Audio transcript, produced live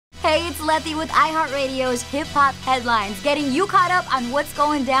Hey, it's Letty with iHeartRadio's Hip Hop Headlines, getting you caught up on what's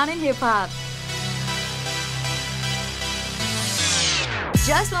going down in hip hop.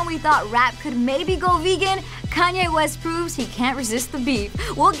 Just when we thought rap could maybe go vegan, Kanye West proves he can't resist the beef.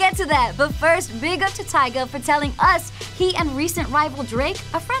 We'll get to that, but first, big up to Tyga for telling us he and recent rival Drake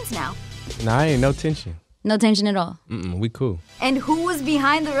are friends now. Nah, ain't no tension. No tension at all? We cool. And who was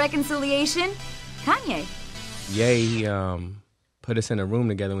behind the reconciliation? Kanye. Yeah, he put us in a room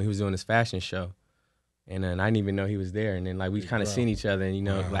together when he was doing his fashion show. And then I didn't even know he was there. And then we kind of seen each other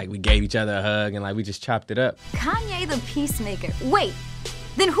and, we gave each other a hug and we just chopped it up. Kanye the peacemaker. Wait,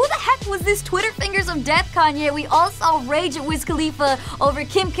 then who the heck was this Twitter fingers of death Kanye? We all saw rage at Wiz Khalifa over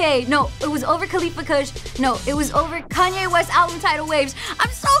Kim K. No, it was over Khalifa Kush. No, it was over Kanye West album title waves.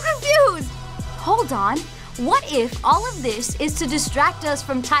 I'm so confused. Hold on. What if all of this is to distract us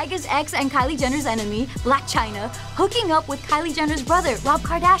from Tyga's ex and Kylie Jenner's enemy, Blac Chyna, hooking up with Kylie Jenner's brother, Rob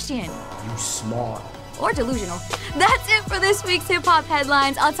Kardashian? You smart. Or delusional. That's it for this week's Hip Hop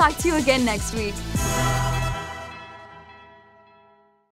Headlines. I'll talk to you again next week.